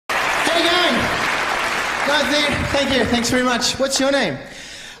No, thank you. Thanks very much. What's your name?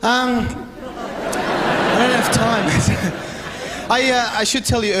 I don't have time. I should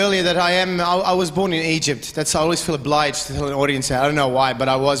tell you earlier that I was born in Egypt. I always feel obliged to tell an audience that. I don't know why, but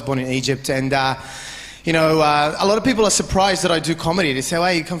I was born in Egypt. And, a lot of people are surprised that I do comedy. They say,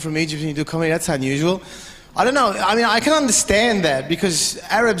 "Well, you come from Egypt and you do comedy? That's unusual." I don't know. I mean, I can understand that because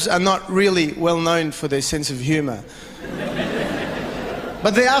Arabs are not really well known for their sense of humor.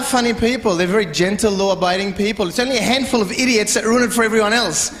 But they are funny people. They're very gentle, law-abiding people. It's only a handful of idiots that ruin it for everyone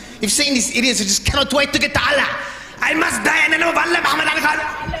else. You've seen these idiots who just cannot wait to get to Allah. I must die in the name of Allah, Muhammad Ali.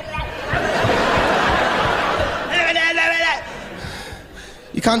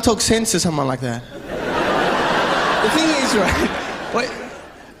 You can't talk sense to someone like that. The thing is, right, wait,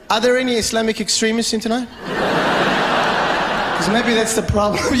 are there any Islamic extremists in tonight? Because maybe that's the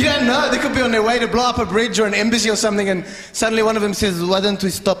problem. You don't know. They could be on their way to blow up a bridge or an embassy or something, and suddenly one of them says, "Why don't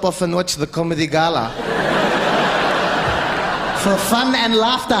we stop off and watch the comedy gala? For fun and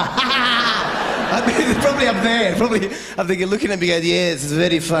laughter." They're probably up there. Probably up there looking at me going, "Yes, it's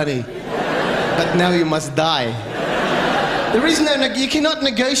very funny. But now you must die." There is no, you cannot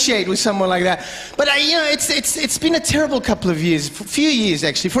negotiate with someone like that. But it's been a terrible couple of years, few years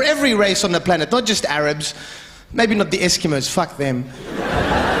actually, for every race on the planet, not just Arabs. Maybe not the Eskimos, fuck them.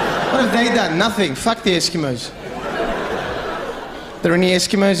 What have they done? Nothing. Fuck the Eskimos. There any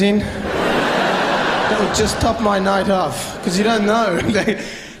Eskimos in? That would just top my night off, because you don't know.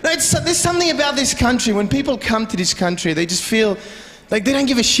 There's something about this country. When people come to this country, they just feel like they don't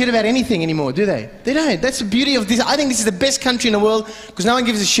give a shit about anything anymore, do they? They don't. That's the beauty of this. I think this is the best country in the world because no one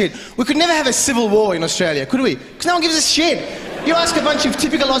gives a shit. We could never have a civil war in Australia, could we? Because no one gives a shit. You ask a bunch of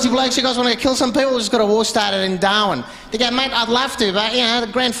typical Aussie blokes, you guys want to kill some people, we just got a war started in Darwin. They go, "Mate, I'd love to, but the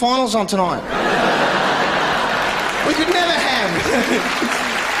grand final's on tonight." We could never have...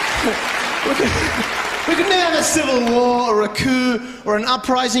 We could never have a civil war or a coup or an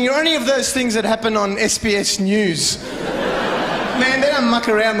uprising or any of those things that happen on SBS News. Man, they don't muck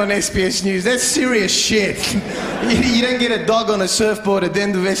around on SBS News. That's serious shit. You don't get a dog on a surfboard at the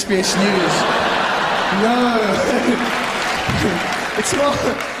end of SBS News. No.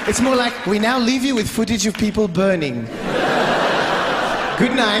 It's more like, "We now leave you with footage of people burning.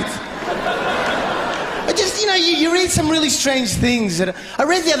 Good night." I just, you read some really strange things. That I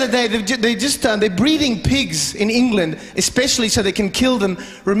read the other day, they're breeding pigs in England, especially so they can kill them,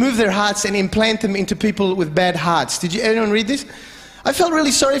 remove their hearts and implant them into people with bad hearts. Did anyone read this? I felt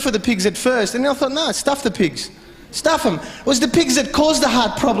really sorry for the pigs at first, and then I thought, no, stuff the pigs. Stuff them. It was the pigs that caused the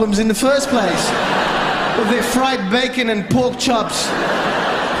heart problems in the first place. With their fried bacon and pork chops.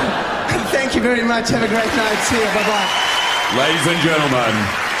 Thank you very much. Have a great night. See you. Bye-bye. Ladies and gentlemen,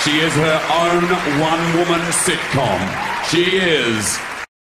 she is her own one-woman sitcom. She is